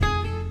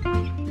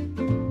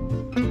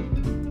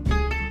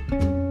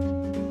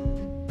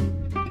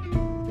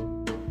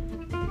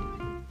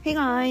Hey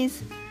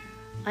guys,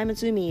 I'm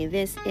Matsumi.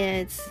 This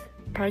is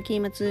Parky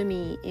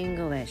Matsumi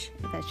English,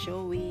 the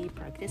show we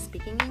practice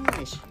speaking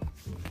English.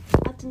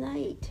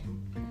 Tonight,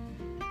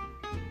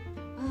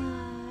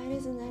 it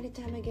is night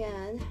time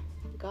again.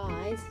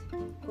 Guys,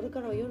 これ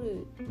から夜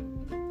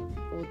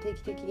を定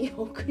期的に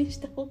お送りし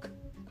た方が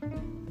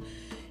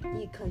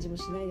いい感じも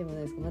しないでも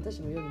ないですが、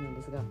私も夜なん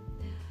ですが、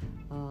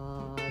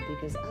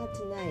because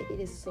tonight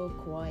it is so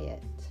quiet.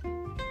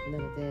 な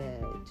の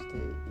でちょっと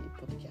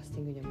ポッドキャス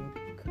ティングには向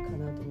くか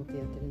なと思って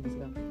やってるんです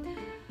が、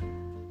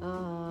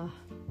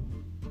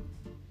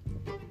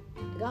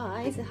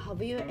Guys,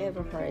 have you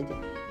ever heard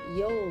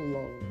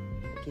YOLO?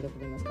 聞いたこ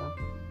とありますか？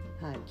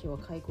はい、今日は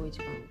開口一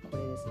番こ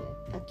れですね。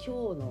今日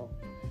の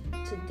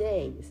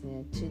Today です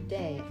ね。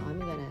Today I'm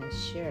gonna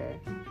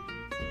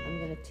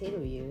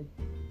tell you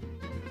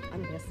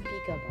I'm gonna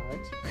speak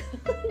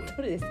about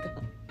どれですか？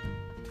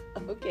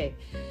 Okay,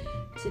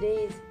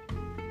 today's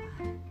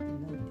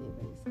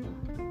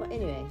But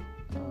anyway,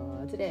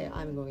 today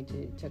I'm going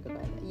to talk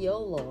about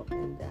YOLO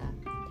and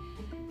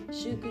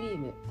シュークリー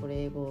ム。こ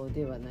れ英語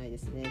ではないで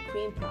すね。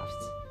Cream Puffs.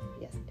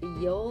 Yes,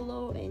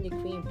 YOLO and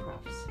Cream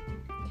Puffs.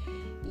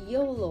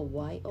 YOLO,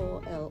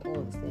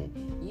 Y-O-L-O ですね。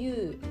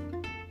You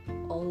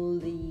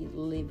only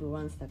live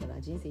once だから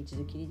人生一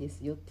度きりで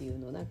すよっていう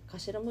のをなんか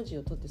頭文字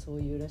を取ってそ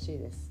ういうらしい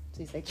です。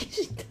つい最近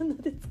知ったの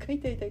で使い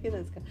たいだけな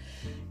んですが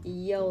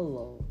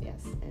YOLO,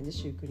 yes, and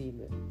シュークリー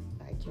ム。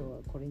はい、今日は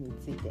これに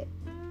ついて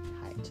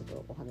ちょっ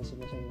とお話し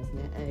申し上げます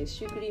ね。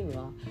シュークリーム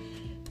は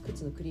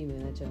靴のクリーム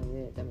になっちゃうの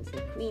でダメです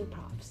ね。Cream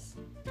Puffs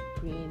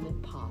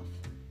Cream Puff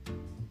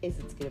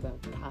S つければ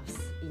Puffs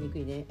言いにく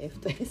いね。F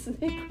と S ね。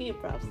Cream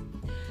Puffs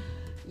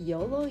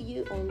YOLO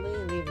You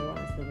Only Live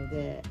Once なの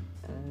で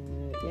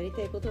やり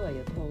たいことは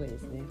やった方がいいで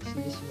すね。死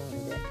んでしまう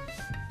ので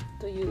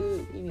とい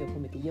う意味を込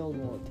めて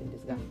YOLO って言うんで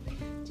すが、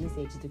人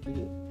生一度き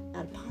り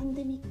パン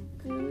デミッ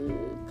ク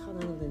化な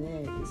ので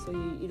ね、そう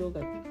いう色が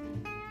思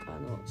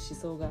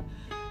想が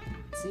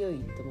強い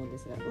と思うんで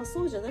すが、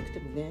そうじゃなくて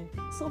もね、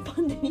そう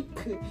パンデミ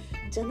ック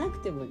じゃなく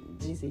ても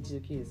人生一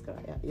度きりですか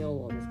ら、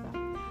YOLO ですか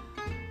ら。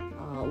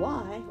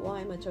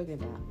Why am I talking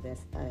about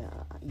this?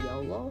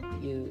 YOLO,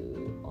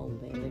 you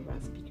only live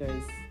once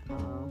because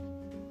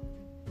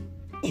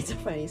it's a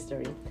funny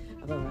story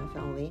about my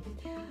family.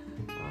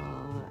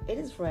 It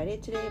is Friday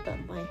today, but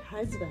my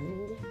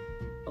husband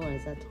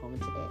was at home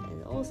today,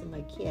 and also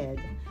my kid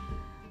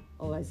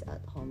was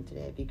at home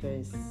today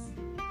because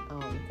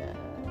of the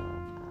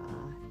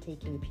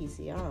taking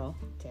PCR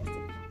test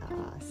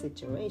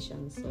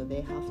situation, so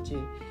they have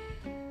to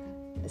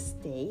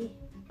stay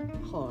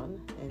home,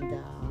 and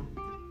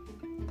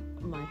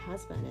my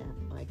husband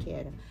and my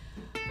kid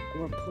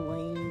were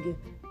playing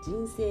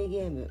人生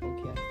ゲームをや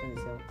ってたん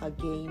ですよ。A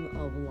game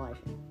of life.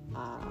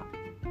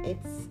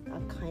 It's a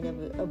kind of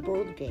a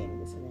board game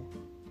ですね。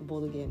ボ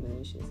ードゲームの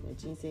一種ですね。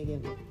人生ゲ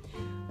ーム。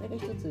あれが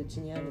一つう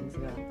ちにあるんです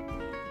が、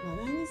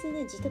何にせ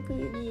ね、自宅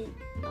に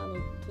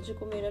閉じ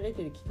込められ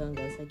てる期間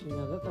が最近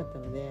長かった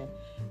ので、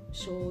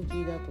将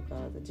棋だとか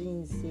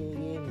人生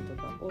ゲームと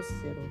かオ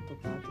セロと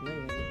か、あと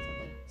何が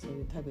そう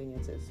いう類のや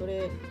つ、そ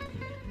れ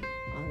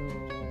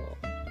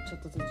ちょっ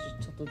とずつ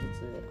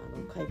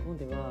買い込ん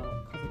では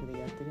家族で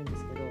やってるんで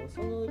すけど、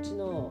そのうち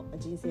の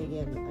人生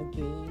ゲーム A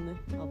Game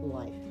of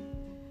Life,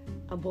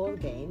 a board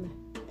game.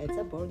 It's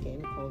a board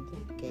game called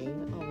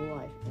Game of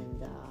Life,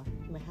 and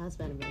my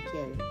husband and my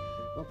kid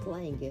were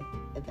playing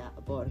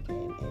that board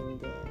game,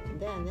 and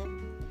then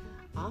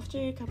after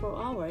a couple of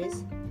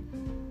hours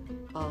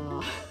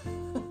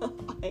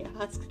I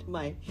asked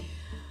my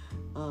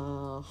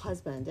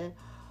husband,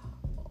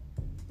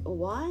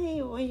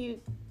 why were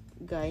you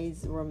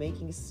guys were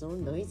making so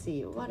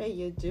noisy? What are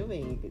you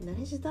doing?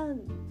 何した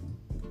ん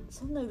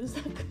そんなうる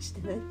さくし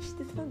て何し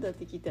てたんだっ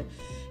て聞いたら、い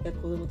や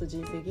子供と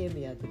人生ゲーム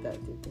やってたって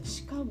言って、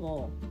しか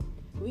も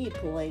We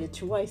played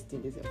twice って言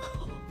うんですよ。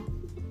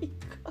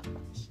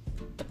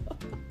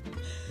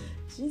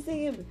人生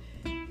ゲーム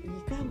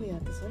2回もや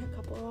って、それ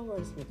カポーアワ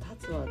ーズも経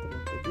つわと思っ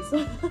て、でそ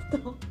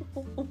の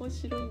後面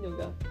白いの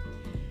が、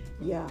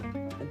いや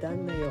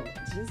旦那よ、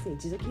人生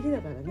一度きり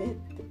だからねっ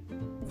て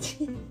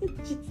人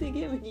生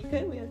ゲーム2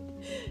回もやっ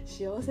て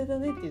幸せだ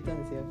ねって言ったん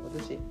ですよ。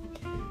私ちょ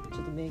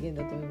っと名言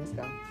だと思います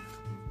か？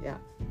いや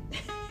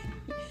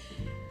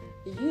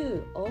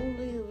You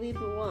only live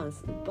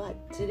once, but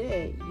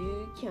today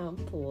you can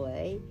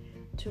play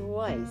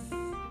twice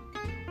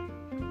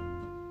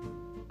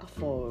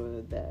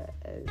for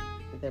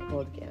the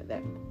board game,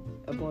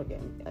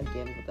 a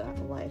game of the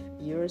life.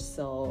 You're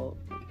so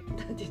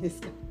なんて言うんです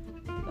か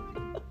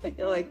You're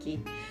lucky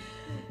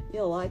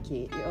man って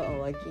言ったんで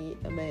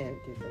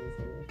す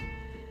よね。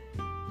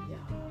いや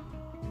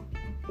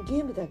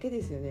ゲームだけ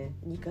ですよね。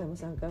2回も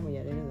3回も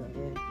やれるのはね、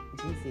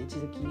人生一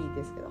度きり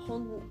ですけど、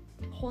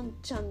本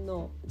ちゃん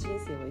の人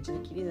生は一度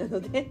きりなの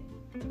で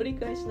取り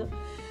返しのあ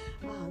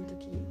の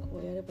時こ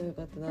うやればよ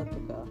かったなと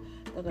か、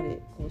だから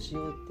こうし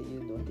ようってい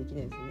うのはでき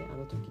ないですよね。あ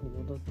の時に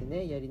戻って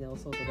ねやり直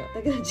そうとか。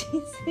だけど人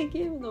生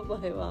ゲームの場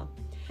合は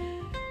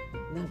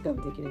何回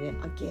もできるね。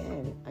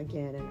again and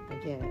again and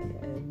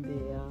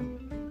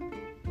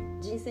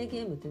人生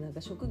ゲームってなんか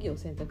職業を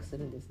選択す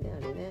るんですね。あ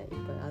れね、いっ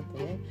ぱいあっ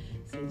てね、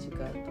政治家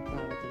とか、あとネ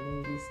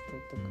イリス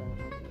トとか、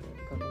あと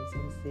学校の先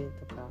生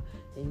とか、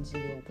エンジニ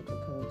アとか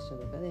科学者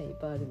とかね、いっ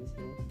ぱいあるんです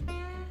ね。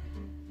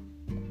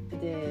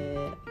で、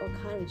What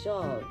kind of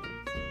job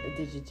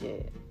did you do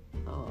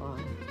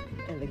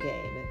in the game? って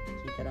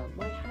聞いたら、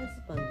My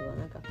husband は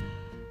なんか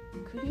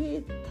クリエ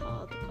イタ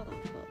ーとかな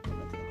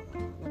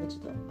んかちょ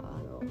っと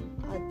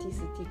アーティス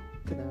ティッ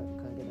クな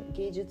感じで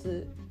芸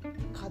術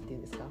家っていう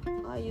んですか、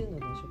ああいうの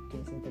の職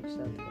業を選択し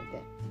たって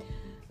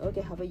言っ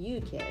て OK, how about you,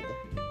 kid? う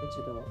ち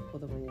の子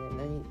供にね、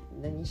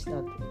何した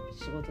って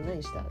仕事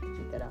何したって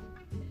聞いたら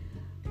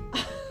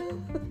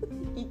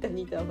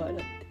ニタ笑っ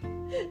て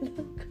なん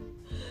か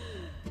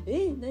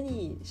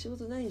何仕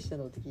事何した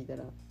のって聞いた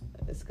ら、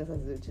すかさ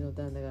ずうちの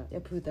旦那がい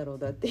やプー太郎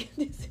だって言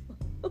うんですよ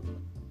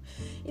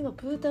今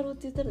プー太郎っ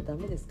て言ったらダ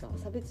メですか？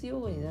差別用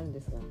語になるん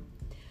ですが、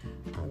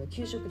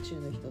休職中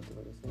の人って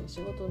ことですね。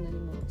仕事を何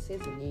もせ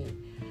ずに、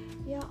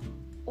いや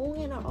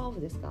on and off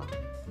ですか？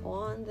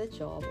 on the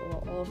job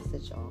or off the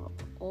job、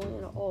 on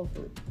and off の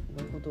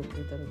ことをプ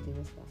ー太郎って言い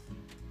ますか？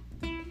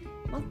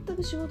全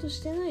く仕事し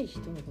てない人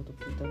のことを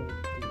プー太郎って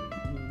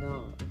いうな、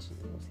うち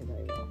の世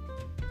代は。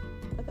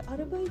だからア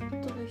ルバイトの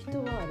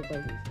人はアルバイトですよ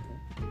ね。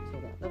そ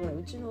うだから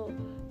うちの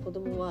子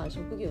供は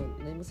職業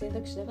何も選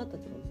択しなかったっ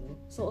てことですね。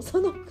そうそ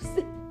のく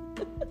せ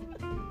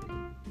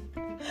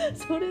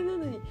それな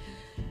のに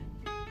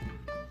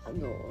なん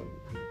て言っ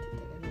たか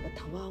なんか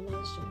タワー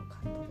マンションを買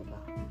ったとか、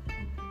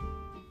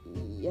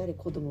やれ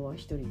子供は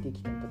一人で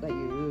きたとかい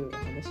う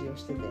話を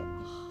してて、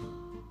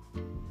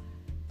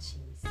人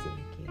生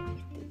ゲームっ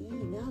ていい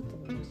なと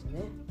思いました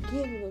ね。ゲ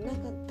ームの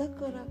中だ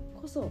から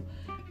こそ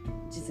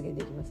実現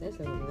できますね、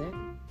そういうことね。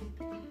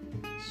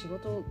仕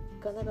事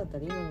がなかった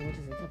ら今のご時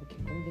世多分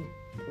結婚で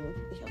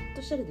ひょっ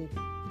としたらで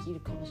きる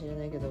かもしれ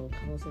ないけど、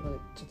可能性が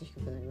ちょっと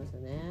低くなります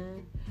よね。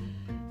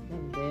な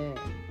ので、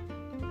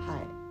は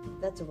い、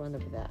That's one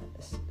of the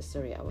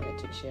story I wanted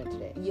to share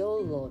today.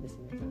 YOLO です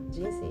ね。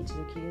人生一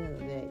度きりなの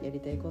でやり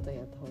たいことは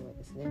やった方がいい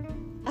ですね。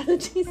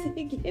人生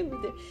ゲー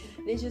ムで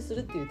練習す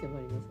るっていう手も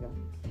ありますが、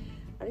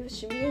あれは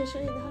シミュレーショ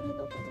ンになるのか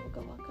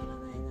どうかわから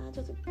ないな。ち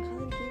ょっとかなり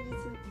現実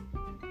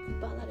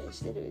離れ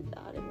してる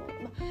あれも、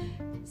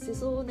世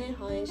相をね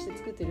反映して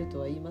作ってると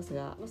は言います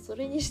が、そ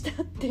れにし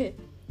たっていや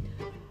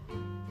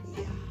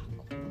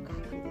この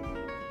額でお金なマ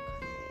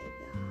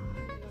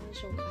ン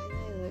ション買えな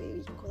いので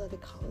一戸建て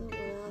買うのか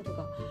なとか、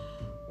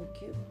こ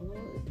の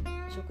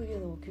職業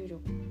のお給料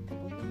こんな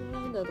もら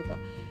うんだとか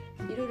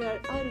いろいろあ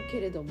る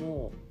けれど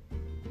も、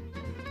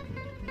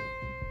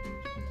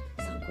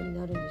参考に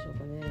なるんでしょう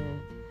かね。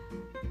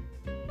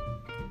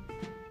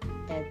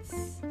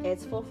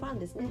It's for fun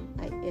ですね。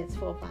はい、It's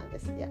for fun で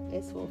す。いや、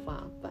It's for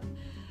fun。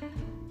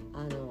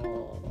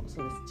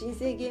そうです。人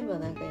生ゲームは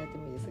何回やって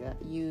もいいですが、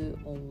You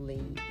only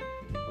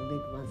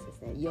live once で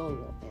すね。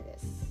YOLO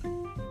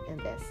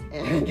and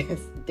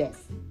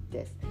this.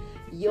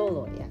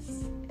 YOLO,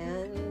 yes.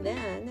 And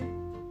then,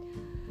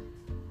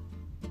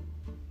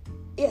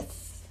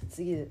 yes.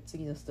 次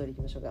のストーリー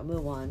行きましょうか。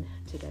Move on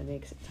to the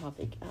next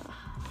topic.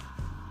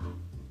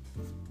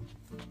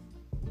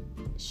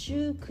 シ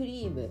ューク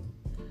リーム。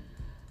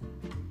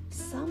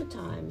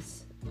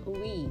Sometimes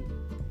we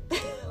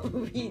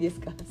です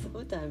か？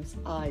 Sometimes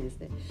I です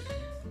ね。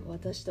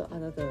私とあ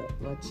なたは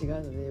違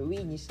うので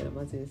we にしたら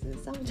まずいですね。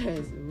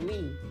Sometimes we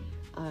じ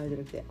ゃな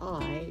くて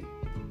I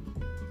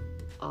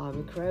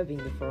am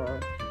craving for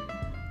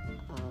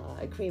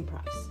cream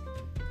puffs。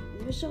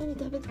 無性に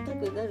食べたく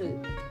なる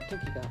時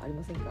があり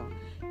ませんか？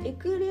エ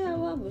クレア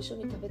は無性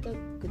に食べたく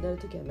なる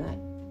時はない。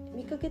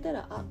見かけた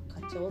ら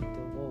買っちゃおうって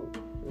思う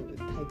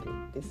タイ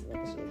プです、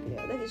私エクレ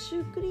ア。だけどシ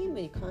ュークリーム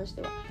に関し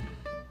てはなん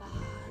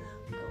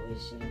か美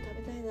味しいの食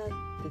べたいなっ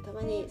てた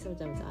まに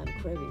Sometimes I'm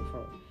craving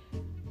for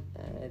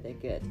the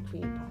good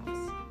cream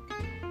puffs。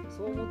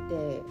 そう思っ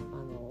て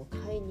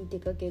買いに出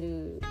かけ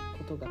る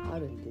ことがあ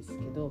るんですけ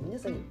ど、皆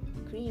さん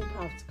クリーム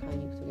パフス買い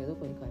に行くときはど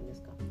こに買いま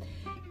すか？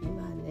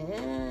今ね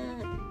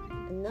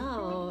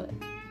Now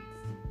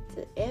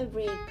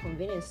every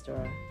convenience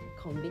store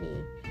コンビニ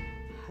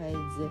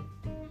has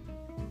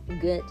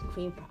good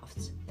cream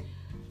puffs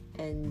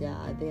and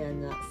they are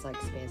not so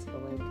expensive,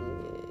 like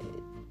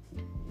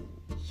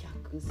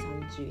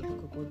 130、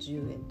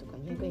150円とか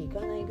200円い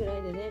かないぐら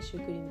いでねシュ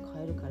ークリーム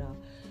買えるから、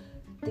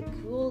で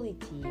クオリ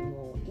ティ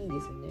もいい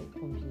ですよね、コ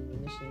ンビニの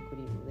ねシューク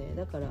リームね。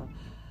だから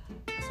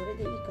それ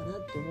でいいかな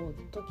って思う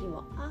時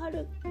もあ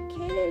る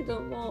けれ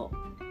ども、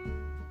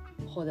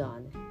 Hold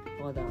on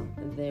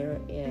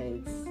there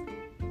is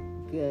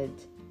good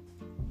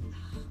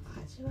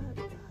味は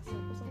そこ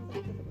そこだ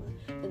け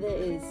ど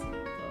there is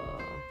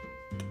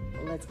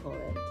let's call it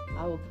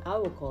I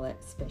will call it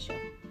special.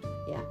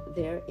 Yeah,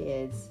 there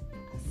is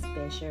a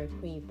special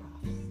cream puff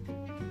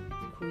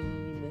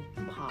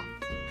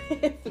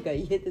F が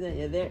言えてない。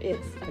 There is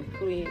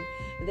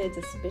there's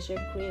a special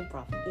cream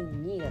puff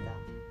in 新潟。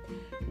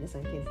皆さ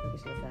ん検索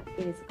してくださ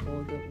い。 It is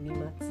called み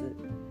まつ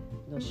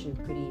のシュ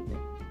ークリーム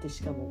で、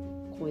しかも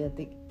こうやっ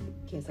て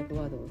検索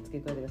ワードを付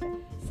け加えてください。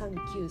サンキ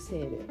ューセ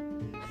ール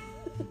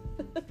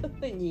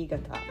新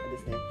潟で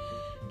すね。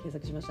検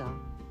索しました。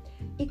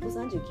1個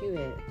39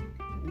円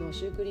の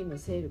シュークリーム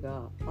セール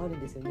があるん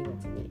ですよ、2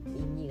月に。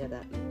新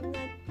潟。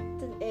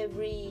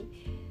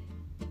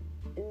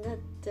Not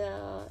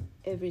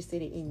every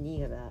city in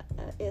新潟、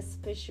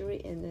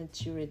especially in the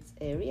tourist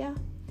area。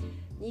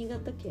新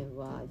潟県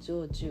は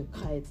上中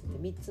下越って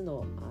3つ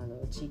の、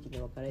地域に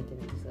分かれて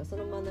るんですが、そ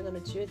の真ん中の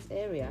tourist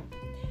area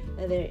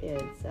there is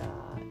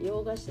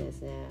洋菓子で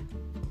すね。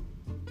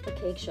A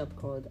cake shop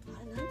called あ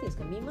れなんていうんです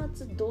か、三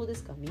松堂で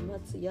すか、三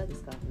松屋で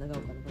すか、長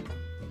岡の方。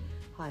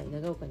はい、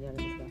長岡にあるん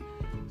ですが、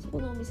そこ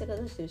のお店が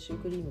出しているシュ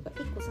ークリームが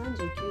1個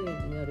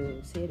39円にな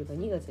るセールが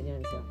2月にある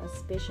んですよ。A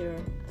special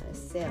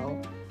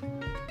sale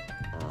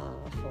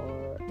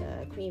for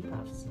cream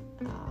puffs.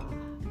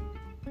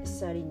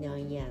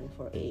 39 yen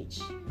for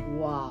each.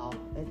 Wow,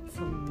 it's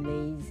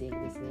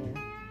amazing ですね。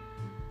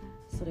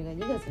それが2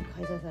月に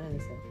開催されるん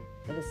ですよ。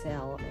The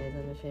sale is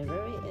in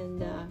February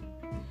and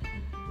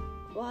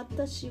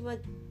私は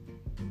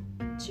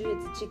中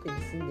越地区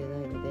に住んでない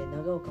ので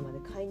長岡まで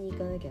買いに行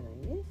かなきゃない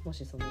ね、も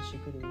しそのシュ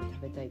ークリーム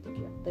食べたいと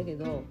きは。だけ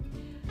ど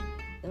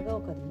長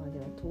岡まで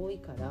は遠い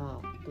から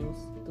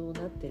どう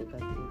なってるかっ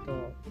ていうと、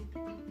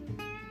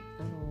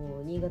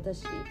新潟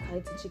市下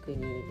越地区に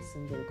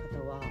住んでる方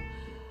は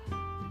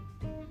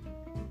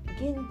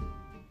限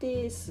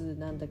定数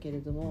なんだけれ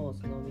ども、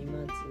その三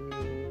松さ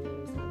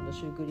んの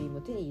シュークリーム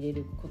を手に入れ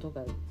ること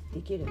が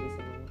できるんですよ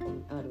ね。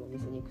あるお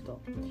店に行くと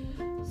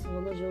そ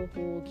の情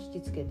報を聞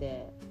きつけ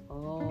て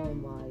Oh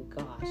my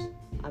gosh,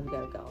 I've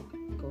got to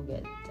go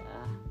get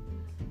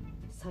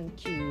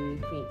Thank you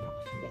cream puff.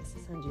 Yes,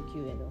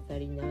 39円の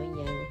39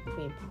 yen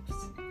cream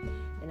puffs.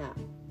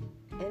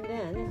 And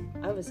then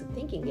I was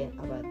thinking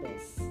about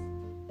this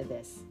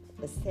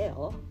the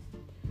sale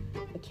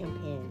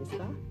campaign です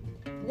か。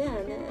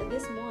Then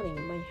this morning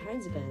my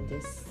husband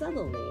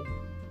suddenly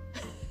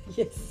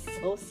yes,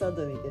 so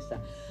suddenly でした。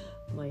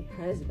My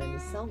husband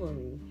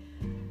suddenly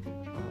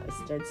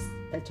starts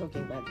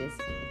talking about this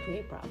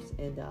cream puffs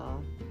and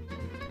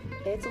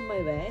it's on my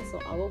way, so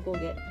I will go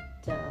get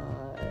the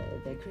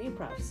cream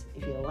puffs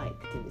if you like っ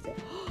て言うんですよ。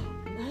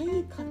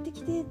何買って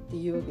きてって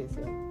言うわけです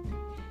よ。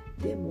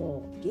で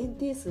も限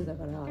定数だ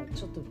から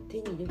ちょっと手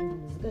に入れるの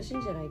難しい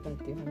んじゃないかっ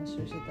ていう話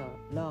をしてた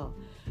ら、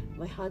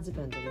My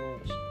husband の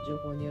情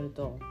報による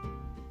と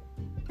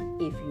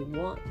If you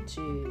want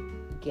to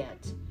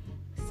get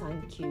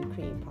Thank you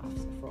cream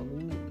puffs from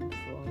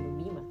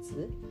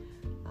Mimatsu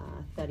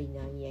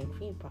 39 yen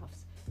cream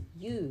puffs,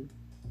 you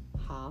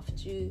have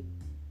to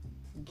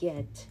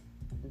get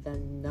the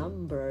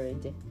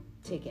numbered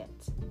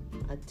ticket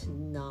at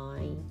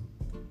 9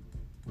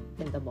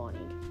 in the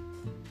morning。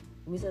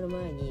お店の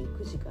前に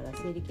9時から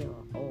整理券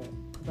を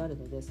配る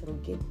ので、それを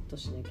ゲット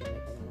しなきゃなら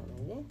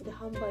ないね。で、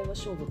販売は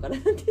正午から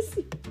なんです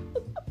よ。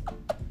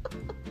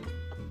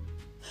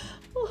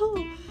oh,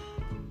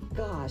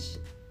 gosh,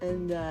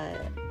 and the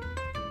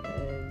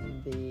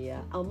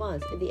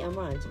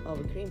amount of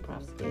cream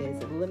puffs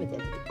is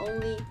limited.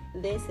 Only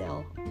they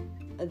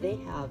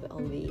have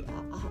only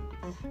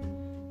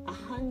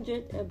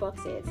 100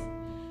 boxes.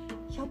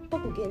 100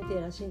箱限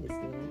定らしいんです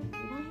ね。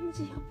毎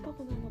日100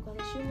箱なのか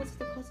な、週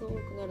末と数多く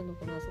なるの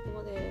かな、そこ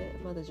まで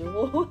まだ情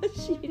報は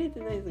仕入れて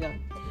ないです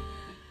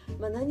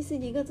が、何せ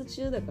2月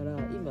中だから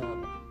今あと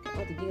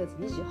2月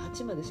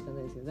28までしかな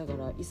いですよ。だか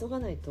ら急が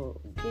ない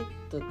とゲッ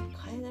ト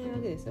買えないわ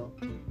けですよ。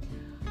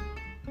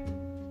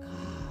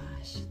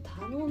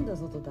頼んだ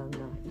ぞと旦那、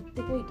行っ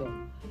てこいと。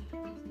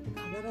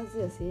必ず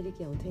や整理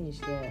券を手に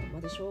して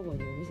また正午に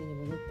お店に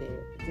戻って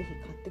ぜひ買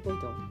ってこい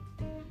と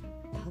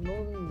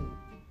頼ん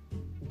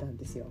だん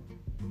ですよ。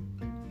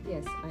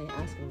Yes, I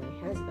asked my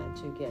husband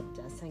to get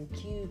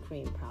thank you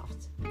cream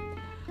puffs.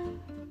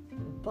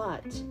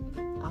 But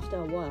after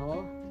a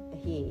while,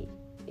 he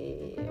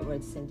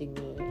was sending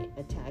me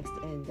a text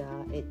and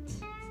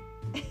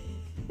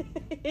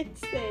it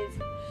says,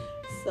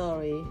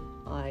 sorry,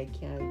 I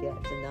can't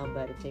get the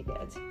number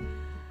ticket.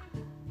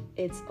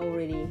 It's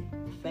already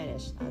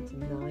finished at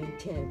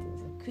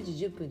 9:10. 9時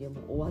10分にはも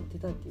う終わって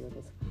たっていうわけ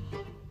です。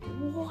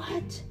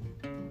What?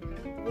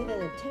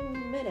 Within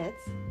 10 minutes,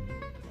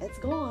 it's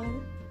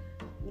gone.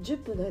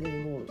 10分の間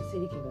にもう整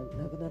理券が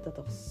なくなった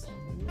と。そ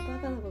んなバ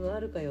カなことあ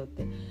るかよっ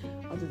て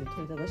後で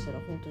問いただしたら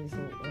本当にそ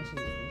うらしいんです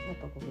ね。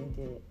100箱限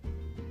定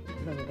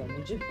なのがもう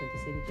10分で整理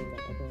券が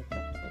なくなった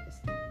そうで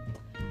す。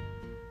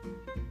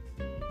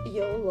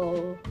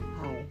YOLO、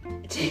 は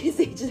い、人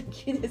生一度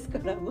きりですか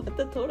らま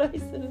たトライ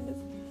するんで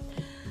す。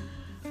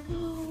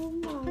Oh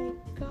my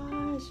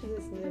gosh で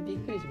すね、びっ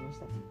くりしまし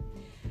た。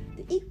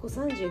で1個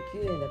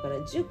39円だから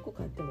10個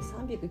買っても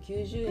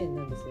390円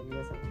なんですよ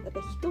皆さん。だか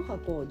ら1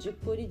箱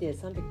10個入りで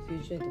390円って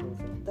ことで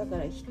すよ。だか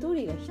ら1人が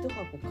1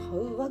箱買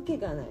うわけ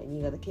がない、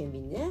新潟県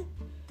民ね。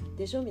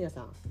でしょ皆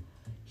さん。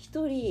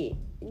1人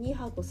2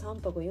箱3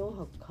箱4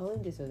箱買う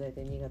んですよ大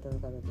体新潟の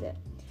方って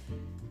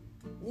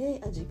ね。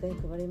実家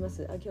に配りま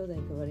す、兄弟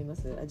に配りま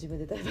す、自分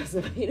で食べます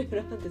いろい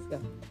ろあるんですが、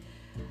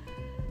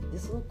で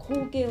その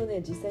光景を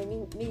ね実際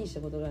に目にした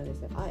ことがあるんで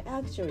すよ。I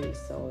actually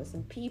saw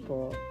some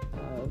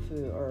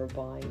people、who are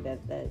buying that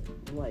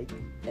like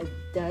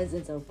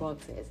dozens of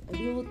boxes。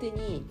 両手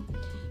に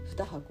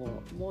2箱、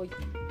もう1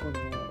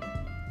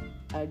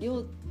個の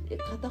両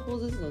片方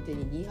ずつの手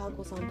に2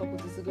箱3箱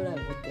ずつぐらい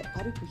持って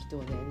歩く人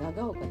をね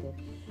長岡で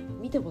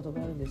見たこと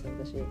があるんですよ。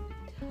私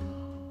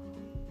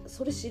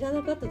それ知ら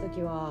なかった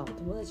時は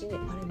友達にあ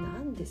れ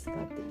何ですかっ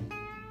て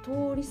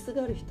通りす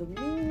がる人み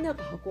んな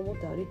が箱を持っ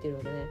て歩いてる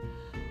のでね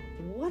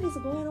What is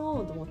going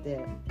on? と思っ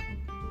て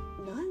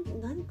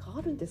何か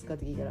あるんですかっ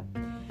て聞いたら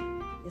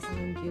サ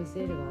ンキューセ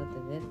ールがあって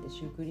ねって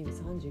シュークリーム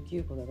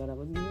39個だから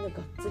みんながっ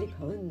つり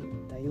買う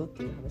んだよっ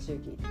ていう話を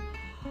聞いて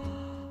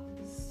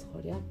そ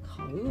りゃ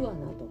買うわ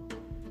なと。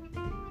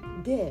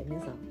で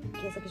皆さん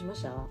検索しま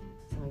した。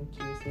サンキ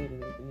ューセール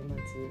の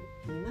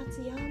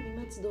未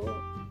松堂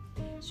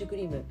シューク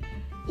リーム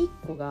1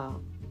個が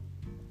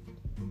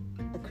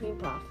A cream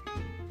puff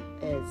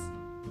is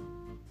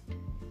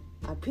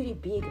a pretty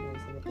big なんで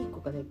すよね。1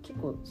個がね結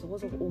構そこ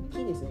そこ大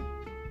きいんですよ。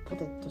ポ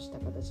テッとした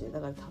形で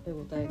だから食べ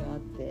応えがあっ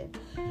て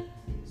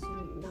その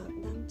な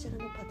んちゃ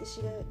らのパティ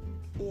シ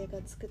エが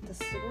作った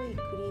すごい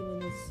クリーム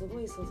のすご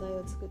い素材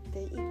を作って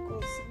1個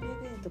300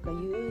円とか言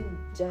うん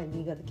じゃ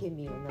新潟県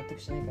民は納得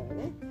しないから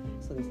ね。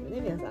そうですよね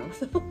皆さん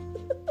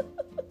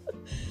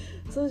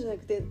そうじゃな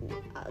くて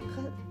腹に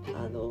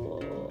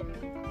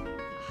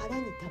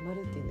たま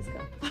るっていうんですか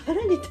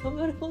腹にた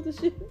まるほど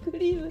シューク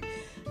リーム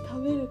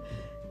食べる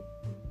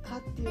か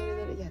って言われ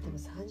たらいやでも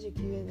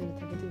39円なら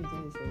食べてみた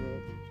いですよね。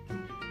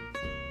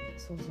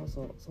そうな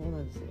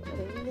んですよ。だか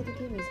ら新潟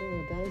県民そうい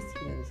うの大好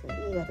きなんですよ。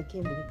新潟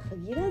県民に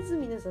限らず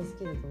皆さん好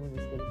きだと思うん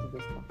ですけどどうで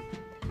すか。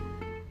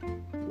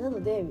な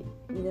ので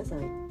皆さ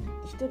ん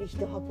一人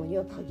一箱に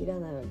は限ら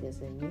ないわけで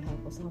すね。2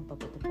箱3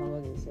箱と買う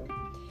わけですよ。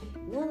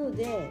なの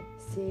で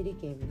整理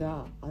券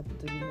があっ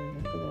という間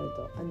になくなる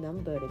と A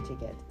numbered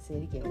ticket 整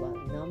理券は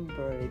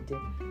numbered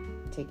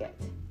ticket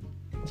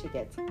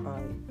tickets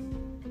are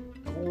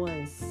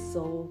going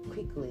so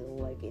quickly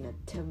like in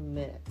 10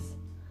 minutes.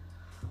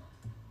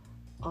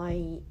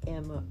 I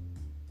am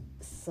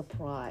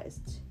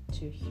surprised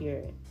to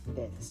hear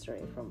this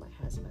story from my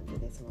husband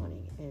this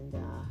morning and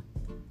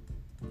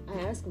I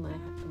asked him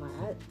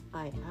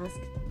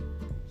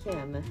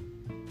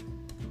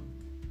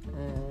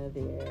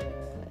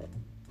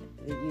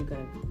that you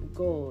can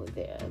go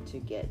there to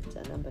get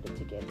a number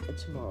ticket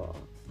tomorrow って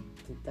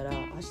言ったら明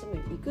日も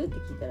行くって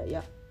聞いたらい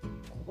や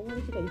ここま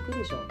で来たら行く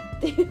でしょっ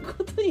ていう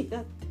ことに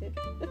なって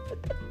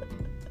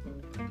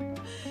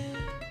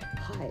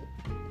はい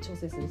調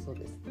整するそう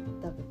です。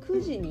だから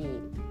9時に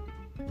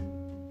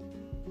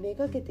め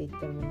がけて行っ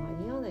たらもう間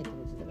に合わないってこ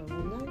とです。だから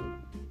もう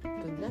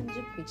何十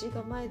分1時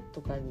間前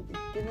とかに行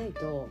ってないと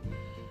ダ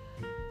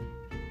メ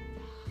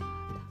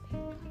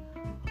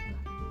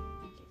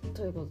かな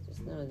ということです。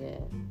なの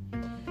で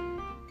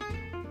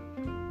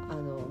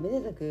めで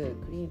たく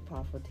クリーム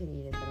パフを手に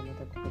入れたらま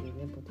たここで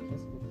ねポッドキャ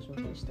ストで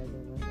ご紹介したいと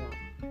思いま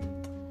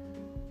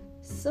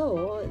すが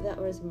So that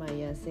was my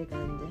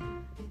second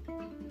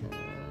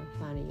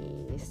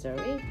funny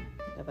story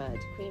about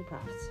cream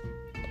puffs.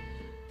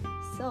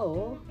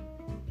 So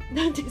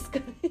何ですか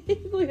ね英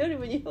語より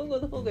も日本語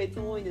の方がいつ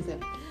も多いんですよ。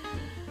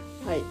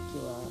はい今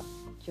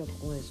日はこ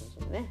こまでしまし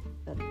ょうかね。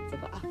すい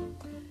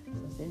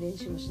ません練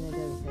習もしないと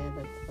ですね。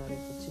That's about it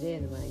for today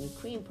の前に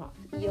cream puff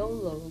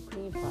YOLO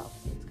cream puff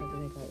使って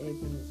ないから英語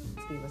に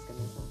作りますか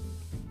皆さん。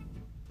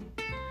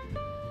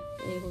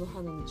英語の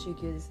反応の中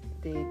級です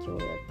で今日やっ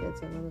たや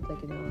つは何だった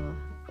っけな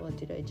What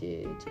did I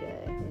do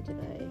today? What did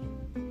I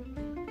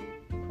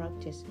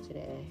practice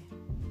today?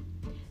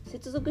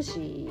 接続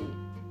詞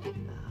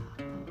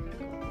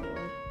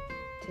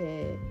過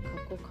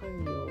去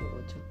完了を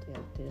ちょっとや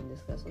ってるんで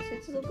すがその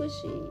接続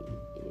詞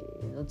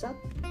のざっ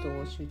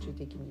と集中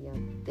的にやっ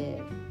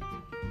て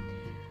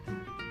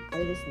あ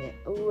れですね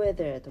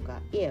whether と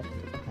か if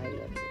とか入る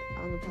やつ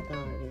パタ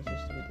ーン練習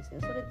してみてですね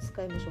それ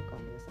使いましょうか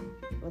皆さん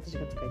私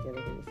が使いたいだけ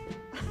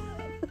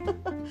です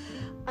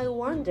I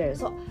wonder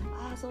そう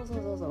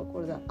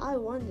これだ I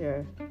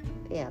wonder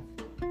if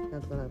な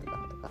んとかなんと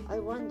かとか I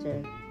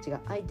wonder 違う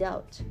I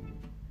doubt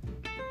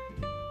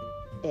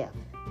if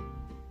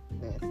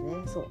のやつね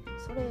そう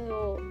それ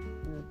を塗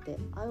って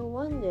I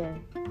wonder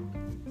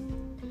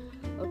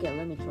Okay,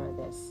 let me try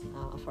this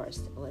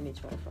first. Let me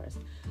try first.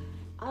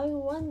 I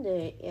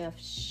wonder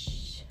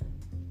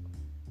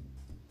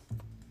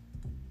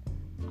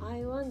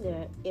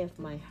if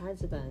my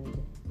husband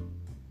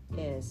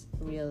is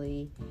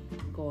really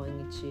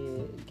going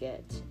to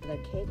get the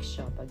cake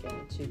shop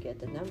again to get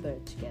the number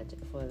to get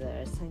for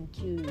the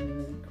thank you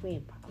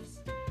cream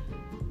puffs.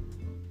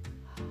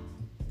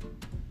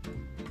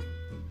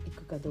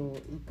 行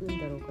くん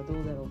だろうかど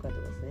うだろうかと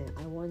かですね。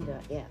I wonder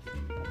if ですね。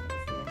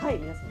はい、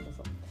皆さんどう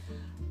ぞ。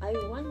I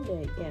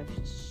wonder if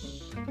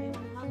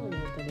ハノにあ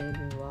った例文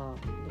は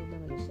どんな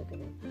のでしたっけ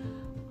ね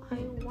I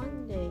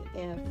wonder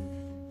if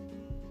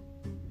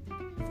明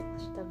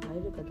日が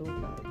入るかどうか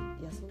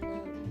いやそんな簡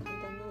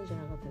単なのじゃ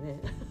なかったね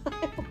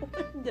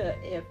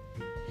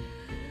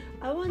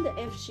I wonder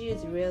if she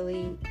is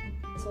really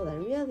そうだ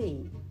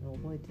really の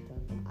覚えてた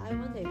んだ。I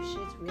wonder if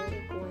she's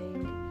really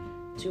going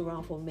to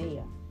run for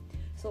mayor。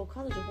 そう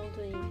彼女本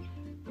当に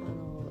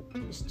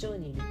市長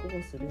に立候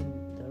補する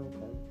んだろうか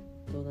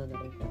どうなんだ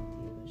ろうかっていう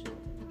文章だっ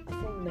た。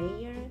for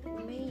mayor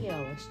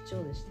は市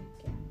長でしたっ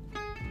け。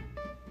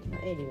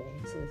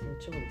anyway そうですね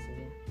長ですよね。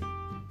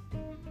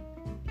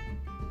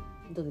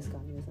どうですか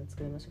皆さん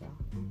作れましたか。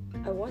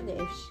 I wonder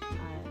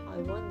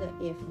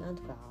if なん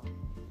とか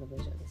の文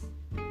章です。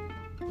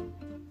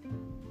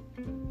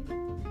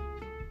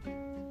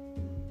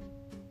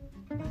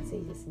まず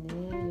いですね。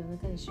夜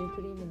中にシュー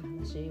クリームの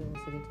話を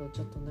すると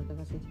ちょっとお腹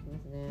が空いてきま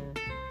すね。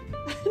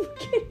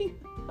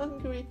I'm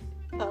getting hungry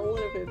a little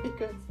bit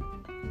because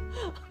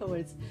I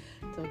was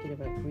talking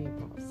about green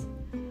puffs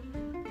in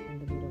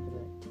the middle of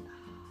it.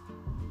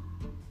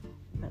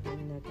 But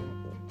I'm not gonna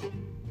eat.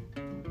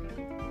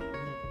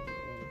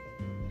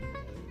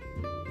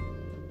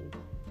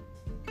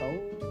 Go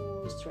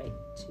straight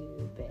to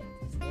bed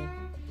ですね。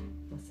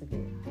まっすぐ、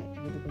はい、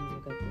寝床に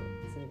向かって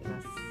すぐ寝ま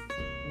す。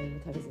何も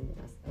食べずに寝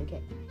ます。OK。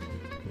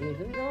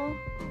Even though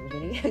I'm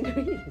getting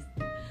angry です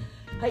ね。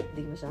はい、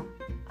できました。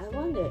I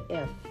wonder if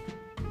あ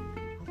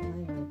と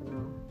何があるか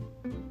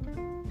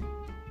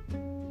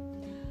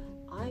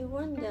な。I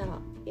wonder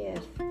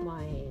if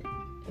my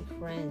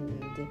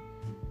friend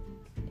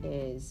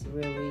is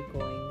really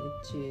going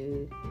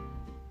to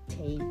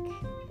take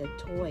the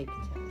TOEIC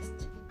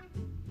test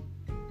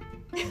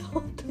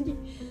本当に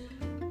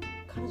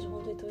彼女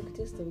本当にTOEIC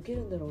テスト受け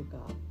るんだろうか。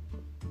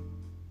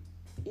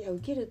いや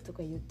受けると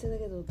か言ってた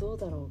けどどう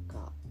だろう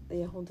か。い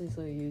や本当に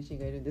そういう友人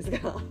がいるんですが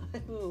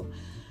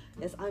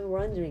Yes, I'm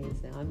wondering で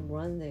すね。I'm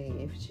wondering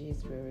if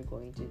she's really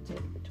going to take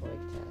the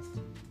TOEIC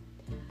test.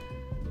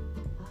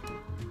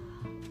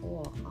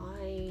 Or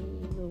I'm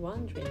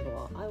wondering,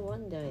 or I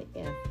wonder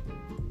if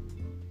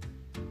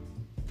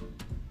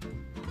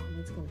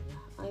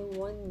I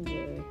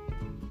wonder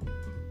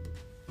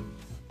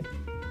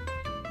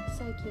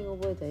最近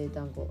覚えた英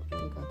単語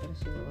何か新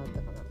しいのがあっ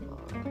たかな。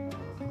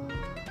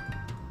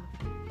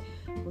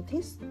もう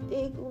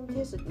英語の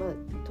テスト、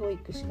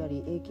TOEIC しか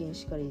り英検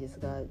しかりです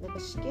が、なんか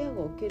試験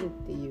を受けるっ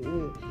てい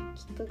う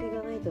きっかけ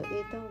がないと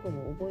英単語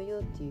も覚えよ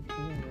うっていう気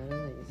にはな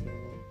らないですよね。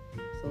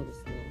そうで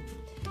すね。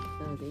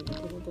なので今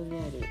手元に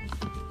ある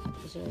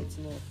私はい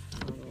つも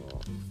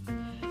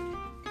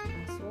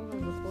そうな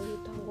んだこういう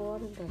単語あ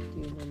るんだって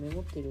いうのをメ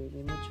モってる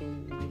メモ帳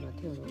に今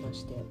手を伸ば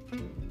して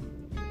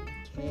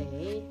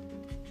OK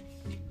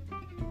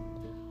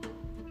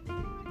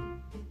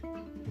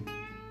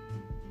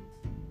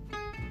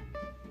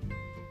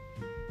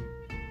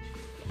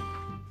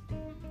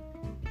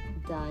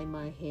dye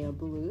my hair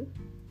blue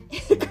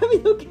髪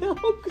の毛青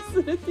く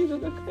するっていう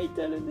のが書い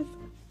てあるんですか。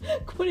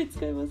これ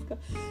使いますか。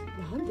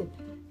なんで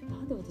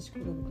私こ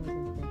んなの書いてる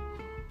んですか。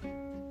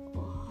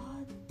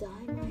dye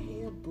my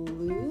hair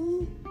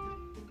blue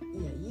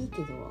いやいい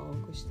けど青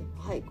くしても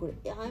はいこれ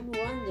I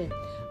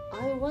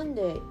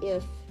wonder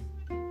if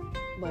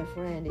my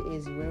friend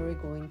is really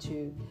going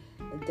to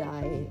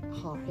dye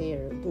her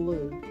hair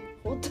blue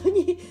本当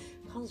に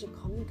彼女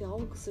髪の毛青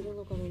くする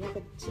のかな。なんか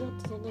ちらっ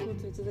とそんなこ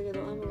と言ってたけど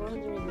I'm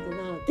wondering だ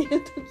なっていう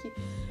時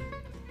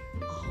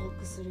青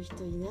くする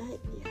人いない。いや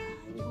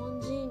日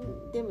本人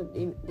でも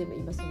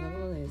今そんなこ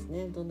とないです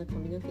ね。どんな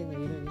髪の毛の色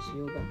にし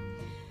ようが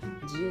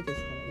自由で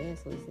すからね。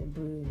そうですね。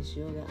ブルーにし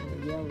ようがイ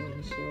エロー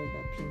にしようが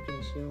ピンク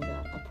にしよう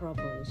がプロ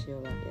ポーにしよ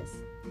うが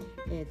Yes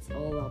It's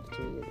all up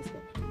to you ですね。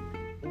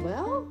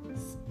Well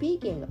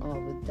speaking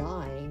of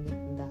dyeing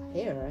the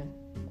hair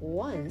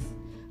once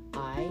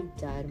I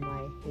dyed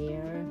my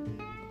hair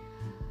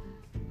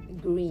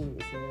green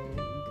ですね。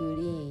グ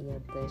リーンやっ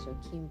たでしょ。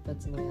金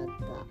髪もやっ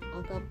た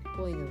赤っ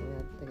ぽいのも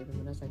やったけど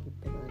紫っ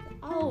ぽくなっ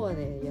た。青は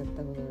ねやっ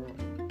たことない。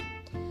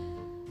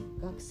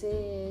学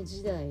生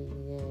時代に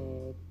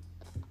ね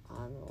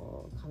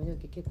髪の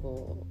毛結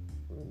構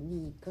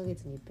1ヶ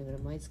月に1遍ぐら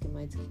い毎月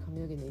髪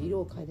の毛の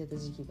色を変えてた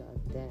時期があっ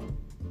て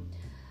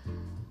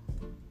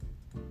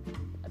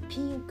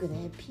ピンクも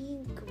やっ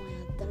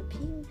たらピ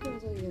ンクの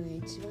時がね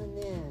一番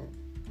ね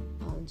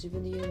自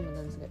分で言うのも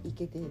なんですがイ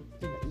ケてるっ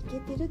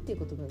ていう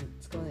言葉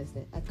使わないです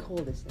ね。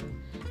cool ですね。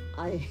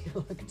I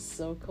looked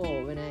so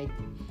cool when I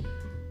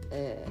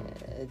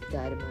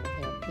dyed my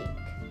hair pink.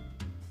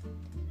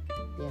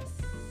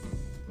 Yes.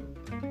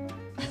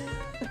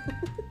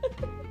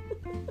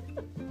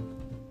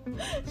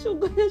 紹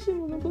介写真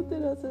も残って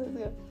るはずですが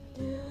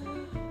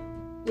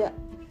いや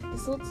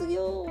卒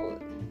業を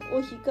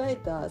控え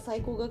た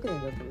最高学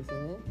年だったんです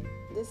よね。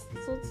で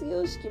卒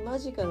業式間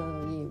近な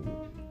のに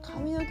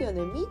髪の毛は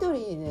ね緑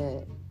に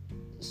ね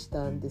し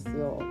たんです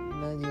よ。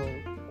何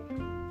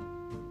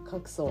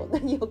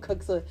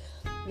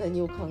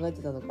を考え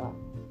てたのか。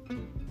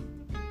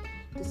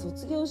で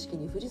卒業式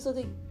に振り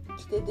袖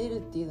着て出る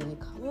っていうのに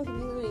髪の毛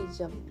緑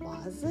じゃ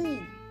まずい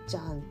じ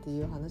ゃんって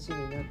いう話に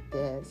なっ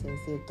て先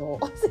生と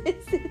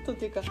っ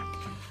ていうかど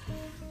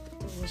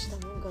うし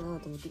たもんかな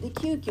と思ってで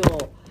急遽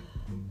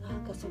な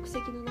んか即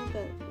席のなんか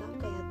やっ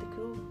て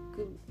黒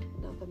く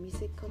なんか見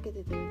せかけ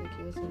てたような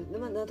気がする。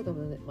まあなんとか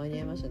間に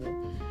合いましたね。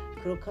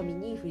黒髪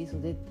に振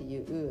袖って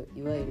いう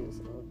いわゆる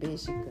そのベー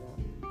シックな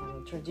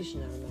トラディショ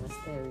ナルな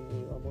スタイル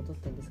には戻っ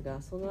たんです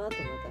が、その後また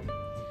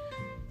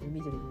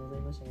緑に戻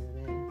りましたけど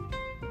ね。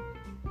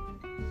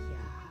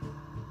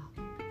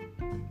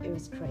いや it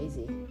was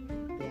crazy.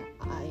 Yeah,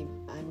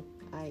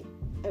 I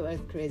was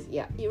crazy.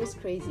 Yeah, it was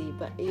crazy,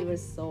 but it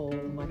was so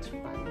much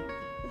fun.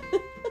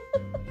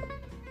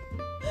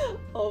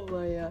 Oh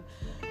my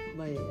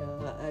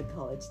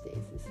college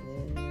days ですね。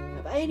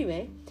But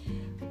anyway,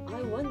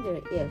 I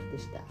wonder if で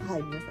した。は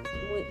い、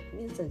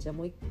皆さんじゃあ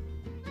もう一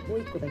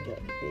個だけ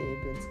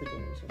文作って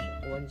みましょう。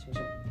終わりにしまし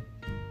ょう。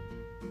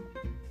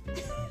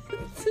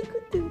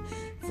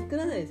作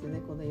らないですよ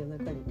ね、この夜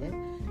中にね。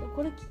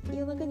これ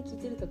夜中に聞い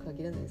てるとは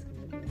限らないですか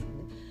らね、皆さん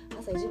ね。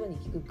朝一番に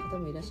聞く方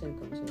もいらっしゃる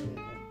かもしれない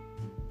か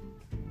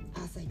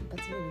ら。朝一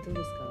発目にどう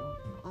ですか？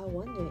 I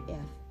wonder if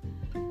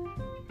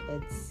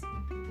it's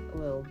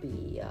will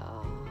be I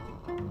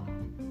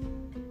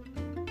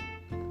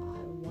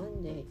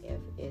wonder if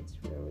it's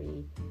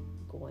really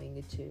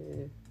going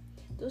to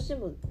どうして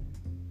も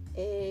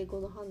英語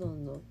のハノ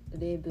ンの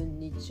例文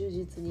に忠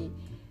実に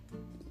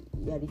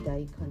やりた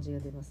い感じが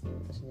出ますね、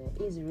私ね。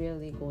is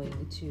really going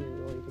to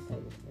を入れた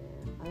いですね。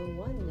I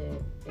wonder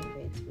if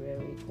it's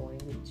really going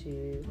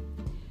to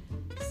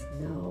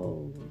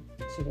snow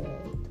today と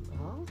か、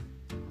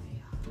い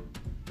や、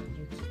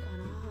雪か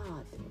な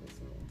ーってことです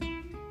ね。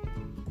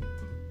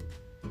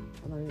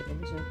あまり面白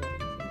くあ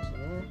りませんでした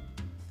ね。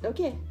OK!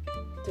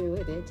 というわ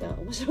けで、じゃあ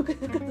面白くな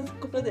かった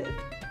ところで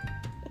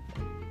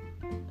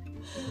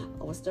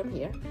I'll stop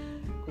here. こ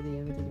こで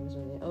やめておきまし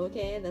ょうね。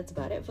Okay, that's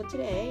about it for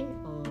today.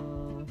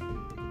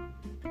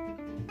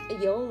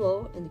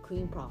 YOLO and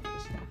Queen Prof で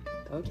し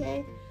た。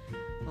Okay.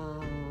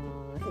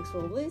 Thanks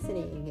for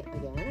listening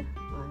again.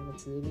 I'm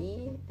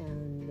Tsumi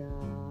and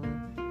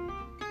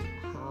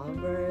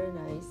have a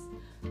nice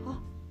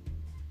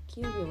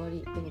金曜日終わり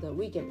ってことは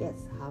weekend.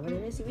 Yes, have a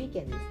nice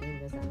weekend ですね、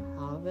皆さん。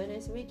Have a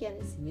nice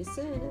weekend. See you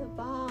soon.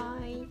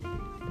 Bye.